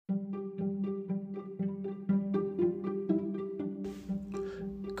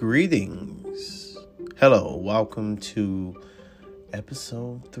Greetings. Hello, welcome to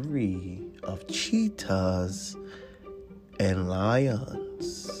episode 3 of Cheetahs and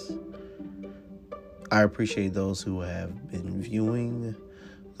Lions. I appreciate those who have been viewing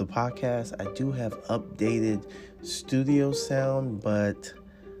the podcast. I do have updated studio sound, but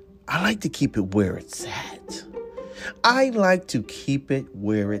I like to keep it where it's at. I like to keep it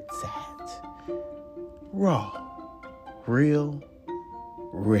where it's at. Raw, real,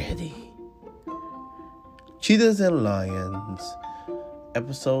 ready. Cheetahs and Lions,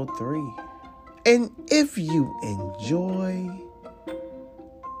 episode 3. And if you enjoy,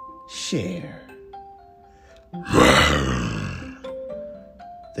 share.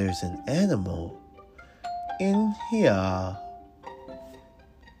 There's an animal in here.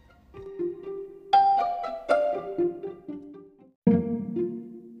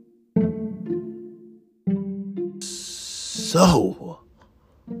 So,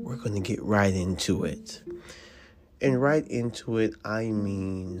 we're going to get right into it. And right into it, I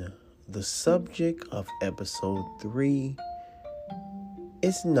mean the subject of episode 3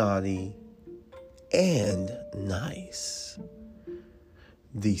 is naughty and nice.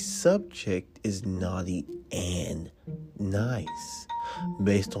 The subject is naughty and nice.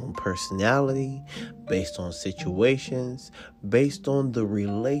 Based on personality, based on situations, based on the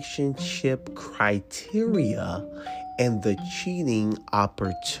relationship criteria and the cheating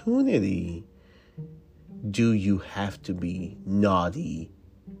opportunity, do you have to be naughty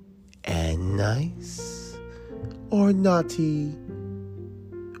and nice, or naughty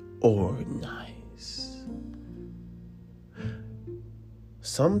or nice?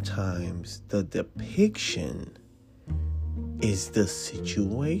 Sometimes the depiction is the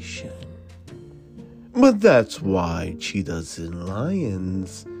situation. But that's why Cheetahs and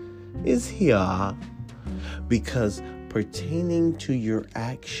Lions is here. Because pertaining to your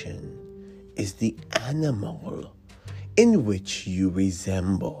action is the animal in which you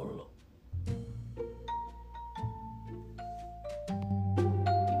resemble.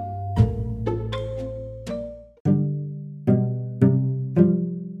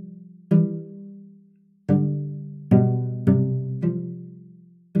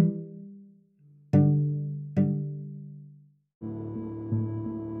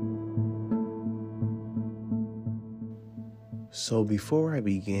 So before I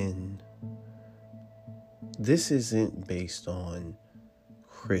begin, this isn't based on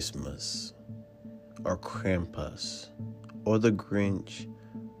Christmas or Krampus or the Grinch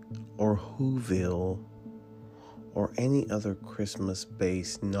or Whoville or any other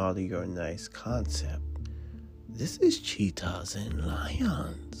Christmas-based naughty or nice concept. This is Cheetahs and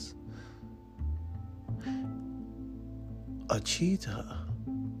Lions. A cheetah,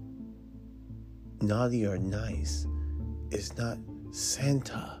 naughty or nice, is not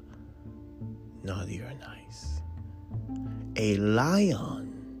Santa, naughty or nice. A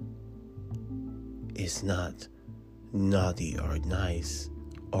lion is not naughty or nice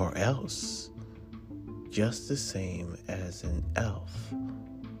or else. Just the same as an elf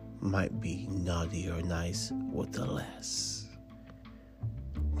might be naughty or nice with the less.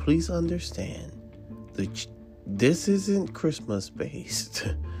 Please understand, this isn't Christmas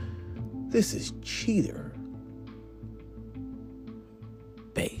based. This is cheater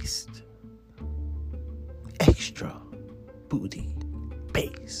based. Extra booty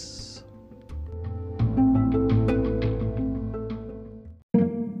base.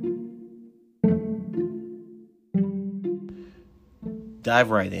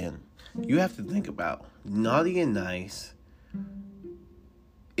 Dive right in. You have to think about naughty and nice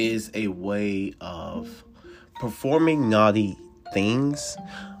is a way of performing naughty things,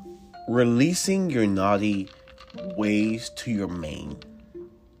 releasing your naughty ways to your mane.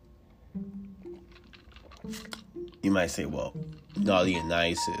 You might say, well, naughty and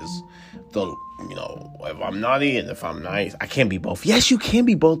nice is if I'm naughty and if I'm nice, I can't be both. Yes, you can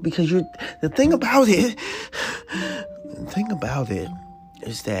be both, because the thing about it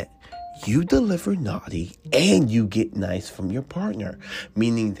is that you deliver naughty and you get nice from your partner,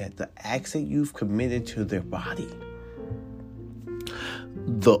 meaning that the acts that you've committed to their body,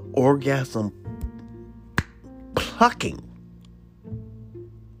 the orgasm plucking,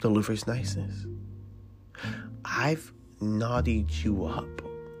 delivers niceness. I've naughtied you up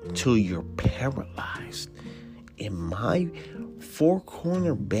till you're paralyzed in my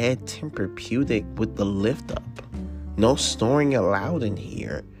four-corner bed Tempur-Pedic with the lift up. No snoring allowed in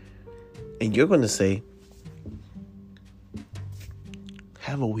here. And you're going to say,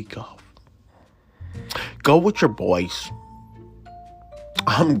 have a week off. Go with your boys.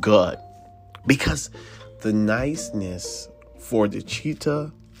 I'm good. Because the niceness for the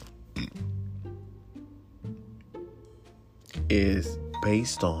cheetah is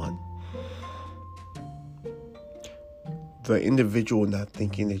based on the individual not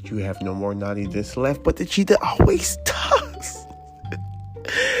thinking that you have no more naughtiness left, but the cheetah always does.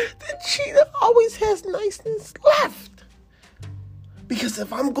 The cheetah always has niceness left. Because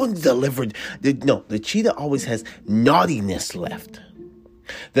if I'm going to deliver, the cheetah always has naughtiness left.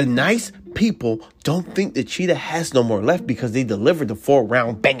 The nice people don't think the cheetah has no more left because they delivered the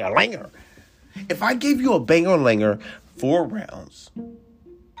 4-round banger-langer. If I gave you a banger-langer, 4 rounds,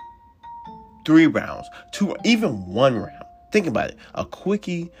 3 rounds, 2, even 1 round. Think about it. A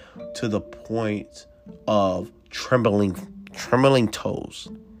quickie to the point of trembling toes.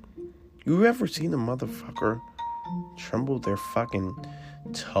 You ever seen a motherfucker tremble their fucking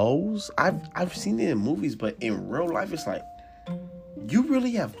toes? I've seen it in movies, but in real life, it's like, you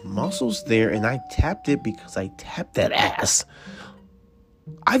really have muscles there, and I tapped it because I tapped that ass.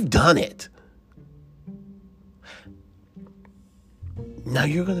 I've done it. Now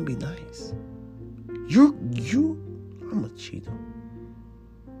you're gonna be nice. I'm a cheetah.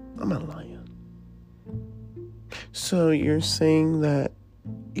 I'm a lion. So you're saying that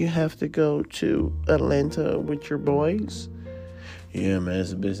you have to go to Atlanta with your boys? Yeah, man,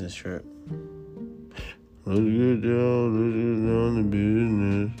 it's a business trip. Let's get down to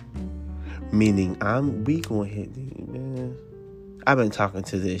business. Meaning, we gonna hit the business. I've been talking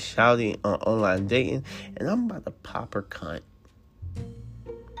to this shouty on online dating, and I'm about to pop her cunt.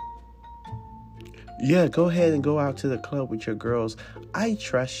 Yeah, go ahead and go out to the club with your girls. I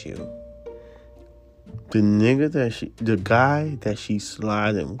trust you. The guy that she's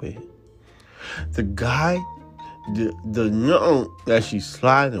sliding with, the no that she's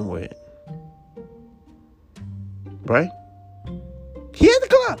sliding with, right? He at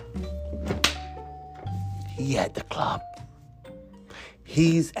the club.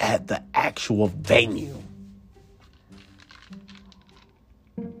 He's at the actual venue.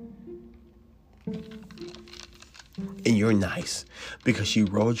 And you're nice because she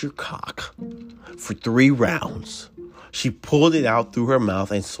rode your cock for 3 rounds. She pulled it out through her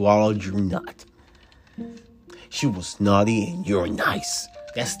mouth and swallowed your nut. She was naughty and you're nice.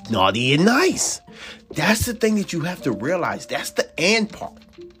 That's naughty and nice. That's the thing that you have to realize. That's the and part.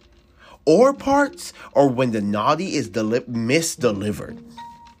 Or parts are when the naughty is misdelivered.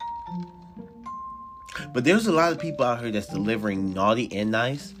 But there's a lot of people out here that's delivering naughty and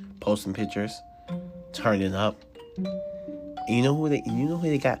nice, posting pictures, turning up. And you know who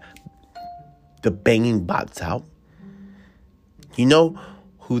they got the banging bots out? You know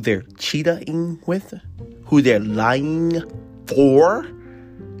who they're cheating with? Who they're lying for?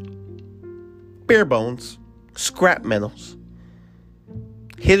 Bare bones, scrap metals,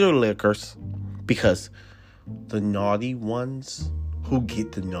 hitter liquors. Because the naughty ones who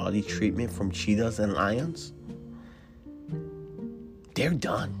get the naughty treatment from cheetahs and lions, they're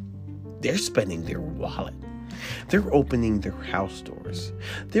done. They're spending their wallet. They're opening their house doors.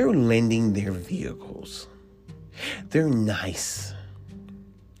 They're lending their vehicles. They're nice,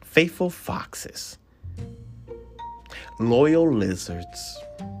 faithful foxes, loyal lizards.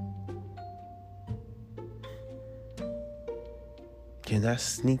 You're not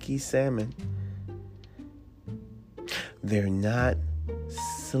sneaky salmon. They're not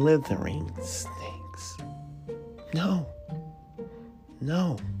slithering snakes. No.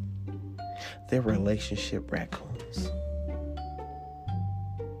 They're relationship raccoons.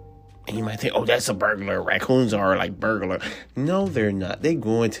 And you might think, oh, that's a burglar. Raccoons are like burglar. No, they're not. They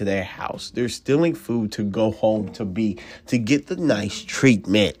go into their house. They're stealing food to go home to get the nice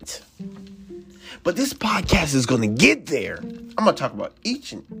treatment. But this podcast is going to get there. I'm going to talk about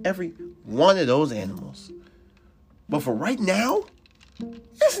each and every one of those animals. But for right now,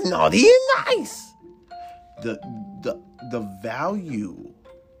 it's naughty and nice. The value,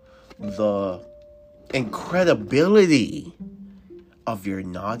 the incredibility of your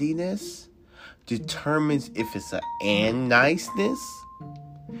naughtiness determines if it's an and niceness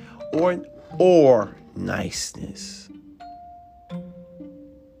or an or niceness.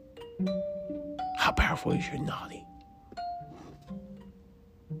 How powerful is your naughty?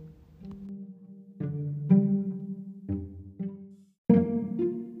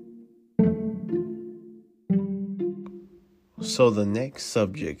 So the next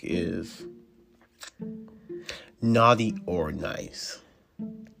subject is naughty or nice.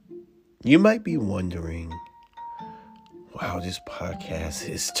 You might be wondering, wow, this podcast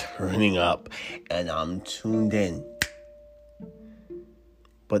is turning up and I'm tuned in.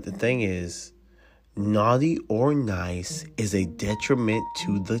 But the thing is, naughty or nice is a detriment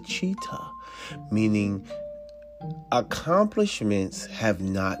to the cheetah. Meaning, accomplishments have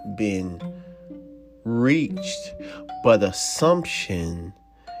not been reached, but assumption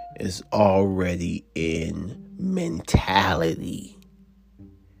is already in mentality.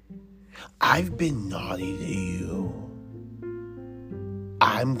 I've been naughty to you.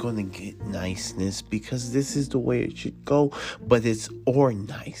 I'm gonna get niceness because this is the way it should go, but it's or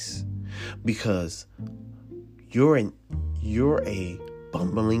nice because you're a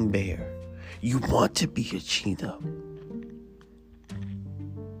bumbling bear. You want to be a cheetah.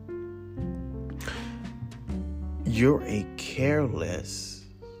 You're a careless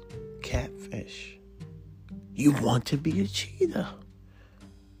catfish. You want to be a cheetah.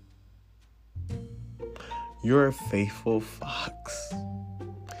 You're a faithful fox,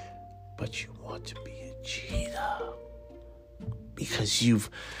 but you want to be a cheetah. Because you've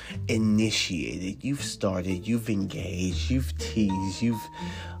initiated, you've started, you've engaged, you've teased, you've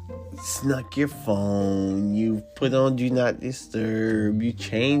snuck your phone, you put on Do Not Disturb, you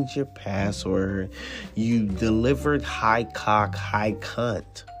changed your password, you delivered high cock, high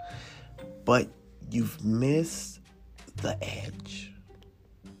cunt. But you've missed the edge.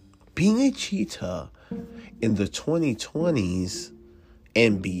 Being a cheetah in the 2020s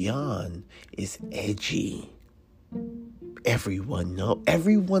and beyond is edgy.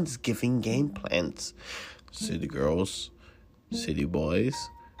 Everyone's giving game plans. City girls, city boys,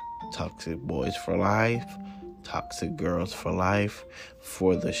 toxic boys for life, toxic girls for life,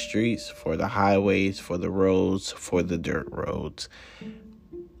 for the streets, for the highways, for the roads, for the dirt roads.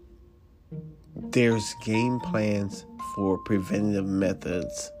 There's game plans for preventative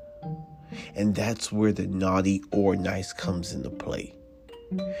methods, and that's where the naughty or nice comes into play.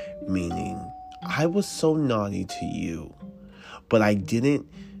 Meaning, I was so naughty to you, but I didn't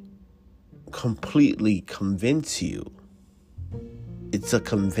completely convince you. It's a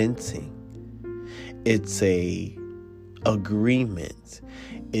convincing. It's a agreement.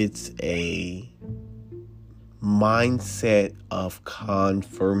 It's a mindset of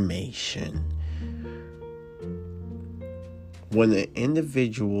confirmation. When an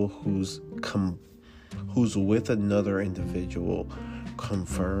individual who's with another individual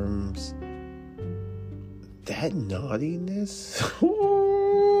confirms that naughtiness,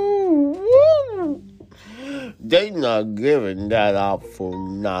 they not giving that up for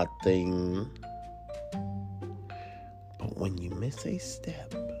nothing. But when you miss a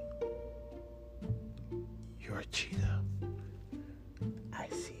step, you're a cheetah. I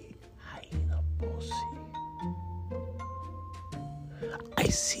see hyena pussy. I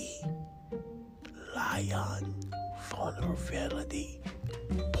see lion vulnerability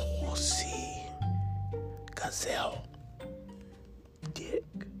pussy. Gazelle dick.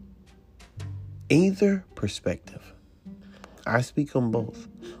 Either perspective. I speak on both.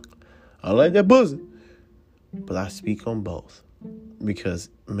 I like that pussy, but I speak on both because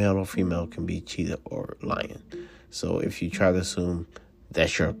male or female can be cheetah or lion. So if you try to assume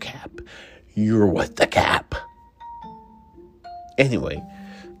that's your cap, you're with the cap. Anyway,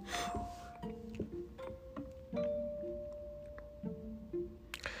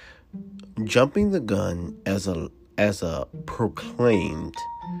 jumping the gun as a proclaimed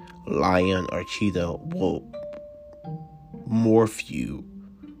lion or cheetah will morph you,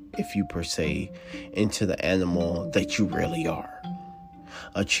 if you per se, into the animal that you really are.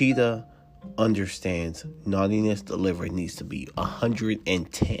 A cheetah understands naughtiness delivered needs to be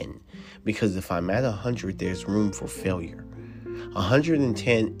 110, because if I'm at 100, there's room for failure.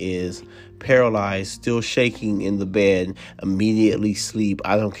 110 is paralyzed, still shaking in the bed, immediately sleep.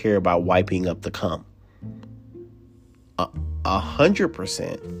 I don't care about wiping up the cum.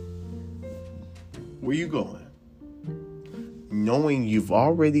 100%. Where you going? Knowing you've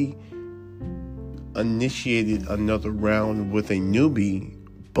already initiated another round with a newbie,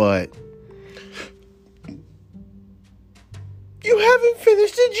 but you haven't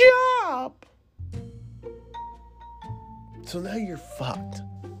finished the job. So now you're fucked.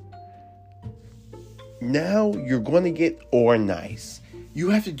 Now you're going to get or nice.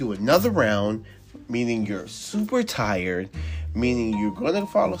 You have to do another round, meaning you're super tired, meaning you're going to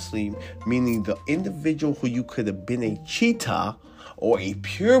fall asleep, meaning the individual who you could have been a cheetah or a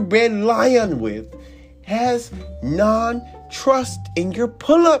purebred lion with has non-trust in your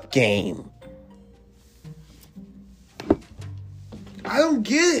pull-up game. I don't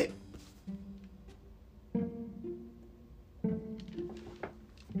get it.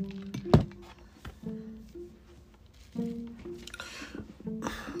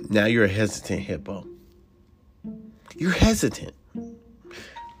 Now you're a hesitant hippo. You're hesitant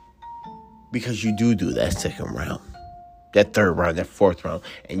because you do that second round, that third round, that fourth round,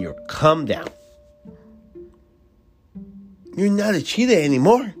 and you're come down. You're not a cheetah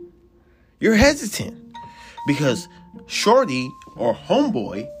anymore. You're hesitant because shorty or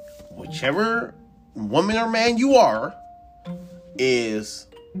homeboy, whichever woman or man you are, is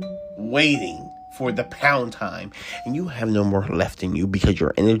waiting for the pound time, and you have no more left in you because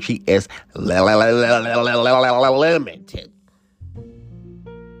your energy is limited.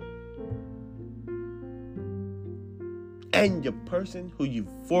 And the person who you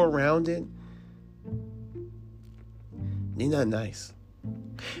forerounded, they're not nice.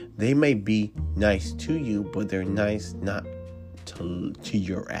 They may be nice to you, but they're nice not to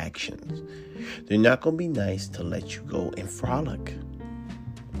your actions. They're not going to be nice to let you go and frolic.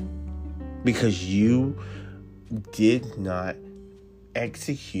 Because you did not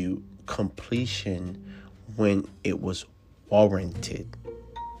execute completion when it was warranted.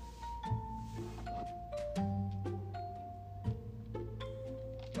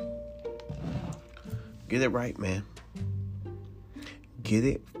 Get it right, man. Get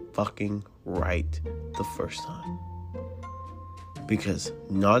it fucking right the first time. Because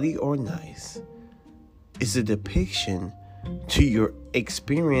naughty or nice is a depiction to your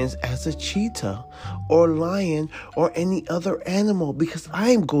experience as a cheetah or lion or any other animal. Because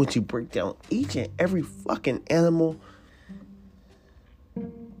I am going to break down each and every fucking animal.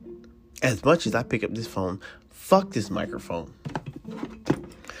 As much as I pick up this phone, fuck this microphone.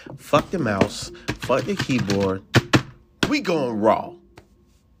 Fuck the mouse. Fuck the keyboard. We going raw.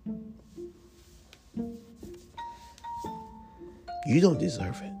 You don't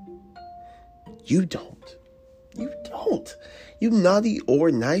deserve it. You don't. You don't. You naughty or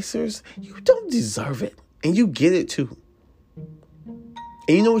nicers, you don't deserve it. And you get it too.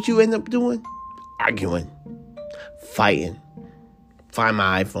 And you know what you end up doing? Arguing. Fighting. Find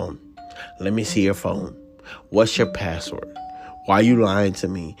my iPhone. Let me see your phone. What's your password? Why are you lying to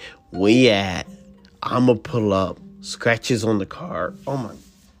me? Where you at? I'ma pull up. Scratches on the car. Oh my.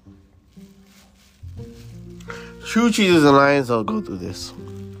 True cheetahs and lions all go through this.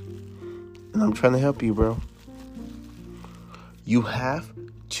 And I'm trying to help you, bro. You have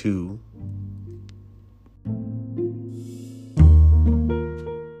to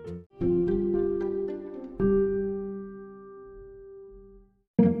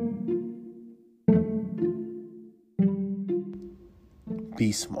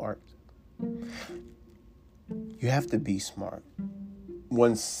be smart. You have to be smart.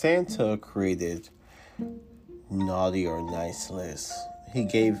 When Santa created naughty or nice list, he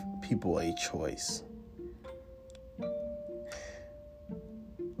gave people a choice.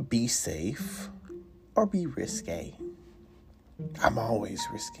 Be safe or be risque. I'm always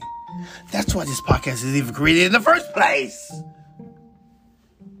risky. That's why this podcast is even created in the first place.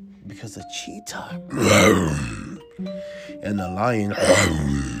 Because a cheetah and a lion.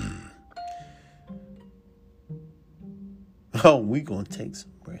 Oh, we gonna take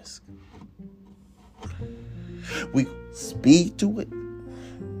some risk. We speed to it.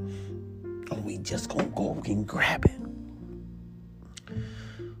 Or we just gonna go and grab it.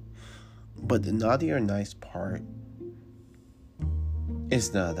 But the naughty or nice part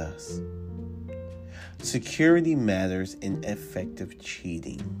is not us. Security matters in effective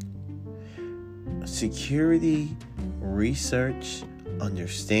cheating. Security, research,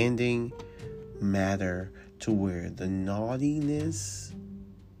 understanding matter to where the naughtiness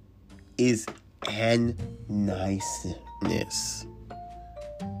is and niceness.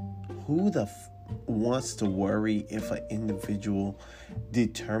 Who wants to worry if an individual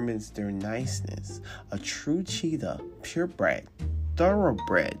determines their niceness? A true cheetah, purebred,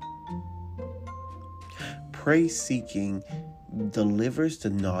 thoroughbred, prey-seeking, delivers the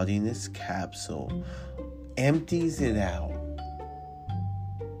naughtiness capsule, empties it out,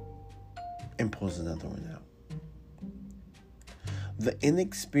 and pulls another one out. The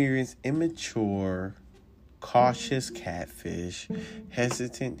inexperienced, immature, cautious catfish,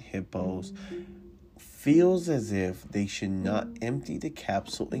 hesitant hippos, feels as if they should not empty the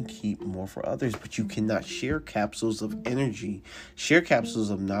capsule and keep more for others. But you cannot share capsules of energy, share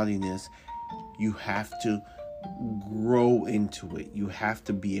capsules of naughtiness. You have to grow into it. You have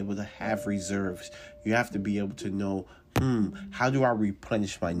to be able to have reserves. You have to be able to know, how do I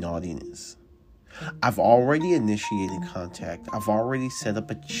replenish my naughtiness? I've already initiated contact. I've already set up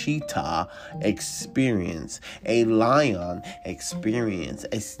a cheetah experience, a lion experience,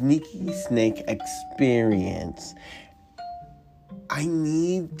 a sneaky snake experience. I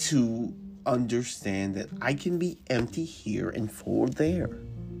need to understand that I can be empty here and full there.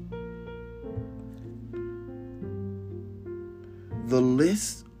 The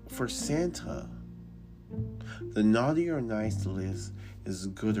list for Santa, the naughty or nice list, is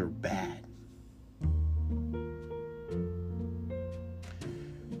good or bad.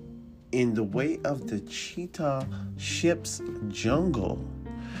 In the way of the cheetah ship's jungle,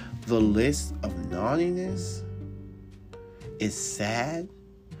 the list of naughtiness is sad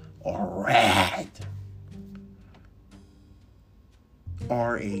or rad.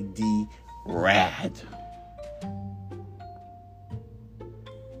 R-A-D, rad.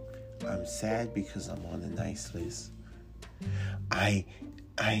 I'm sad because I'm on a nice list. I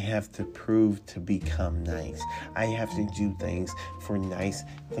have to prove to become nice. I have to do things for nice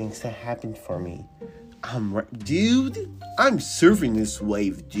things to happen for me. Dude, I'm surfing this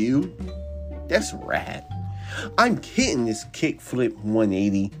wave, dude. That's rad. I'm hitting this kickflip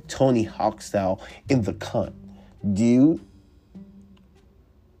 180 Tony Hawk style in the cunt, dude.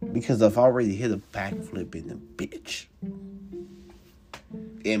 Because I've already hit a backflip in the bitch.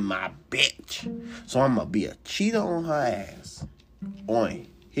 In my bitch. So I'm gonna be a cheater on her ass. On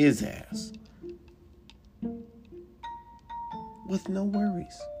his ass. With no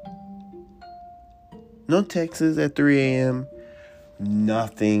worries. No texts at 3 a.m.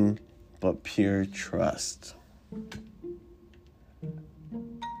 Nothing but pure trust.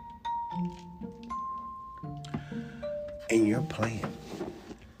 And you're playing.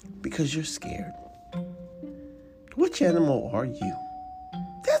 Because you're scared. Which animal are you?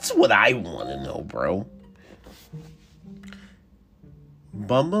 That's what I want to know, bro.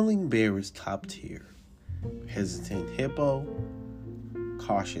 Bumbling bear is top tier. Hesitant hippo.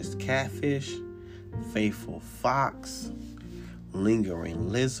 Cautious catfish. Faithful fox. Lingering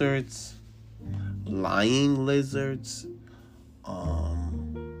lizards. Lying lizards.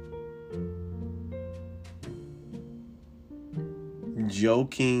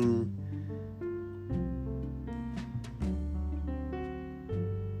 Joking.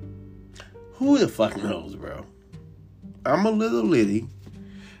 Who the fuck knows, bro? I'm a little litty.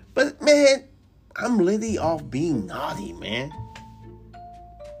 But, man, I'm litty off being naughty, man.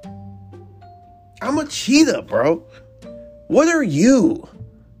 I'm a cheetah, bro. What are you?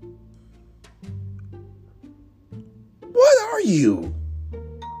 What are you?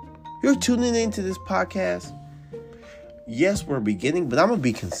 You're tuning into this podcast? Yes, we're beginning, but I'm going to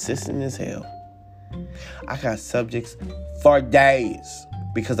be consistent as hell. I got subjects for days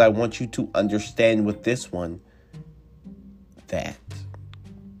because I want you to understand with this one that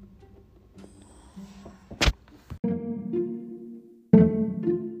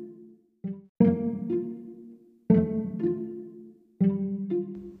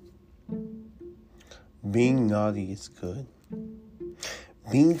being naughty is good.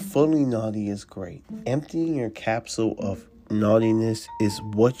 Being fully naughty is great. Emptying your capsule of naughtiness is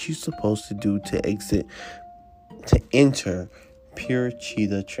what you're supposed to do to enter pure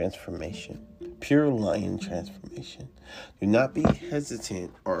cheetah transformation, pure lion transformation. Do not be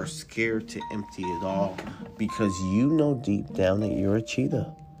hesitant or scared to empty it all because you know deep down that you're a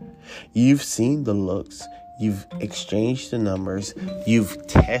cheetah. You've seen the looks. You've exchanged the numbers. You've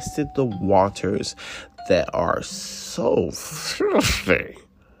tested the waters that are so filthy.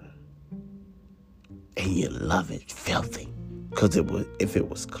 And you love it filthy. Because if it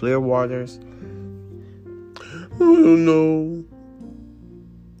was clear waters, I don't know.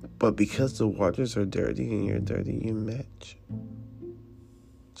 But because the waters are dirty and you're dirty, you match.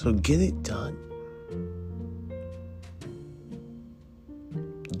 So get it done.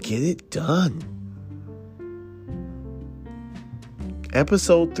 Get it done.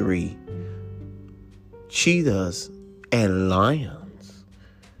 Episode 3. Cheetahs and lions.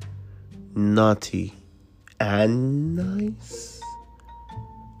 Naughty and nice.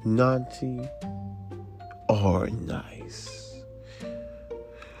 Naughty or nice.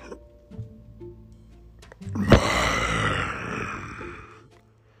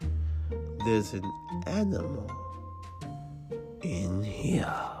 There's an animal in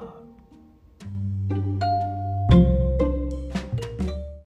here.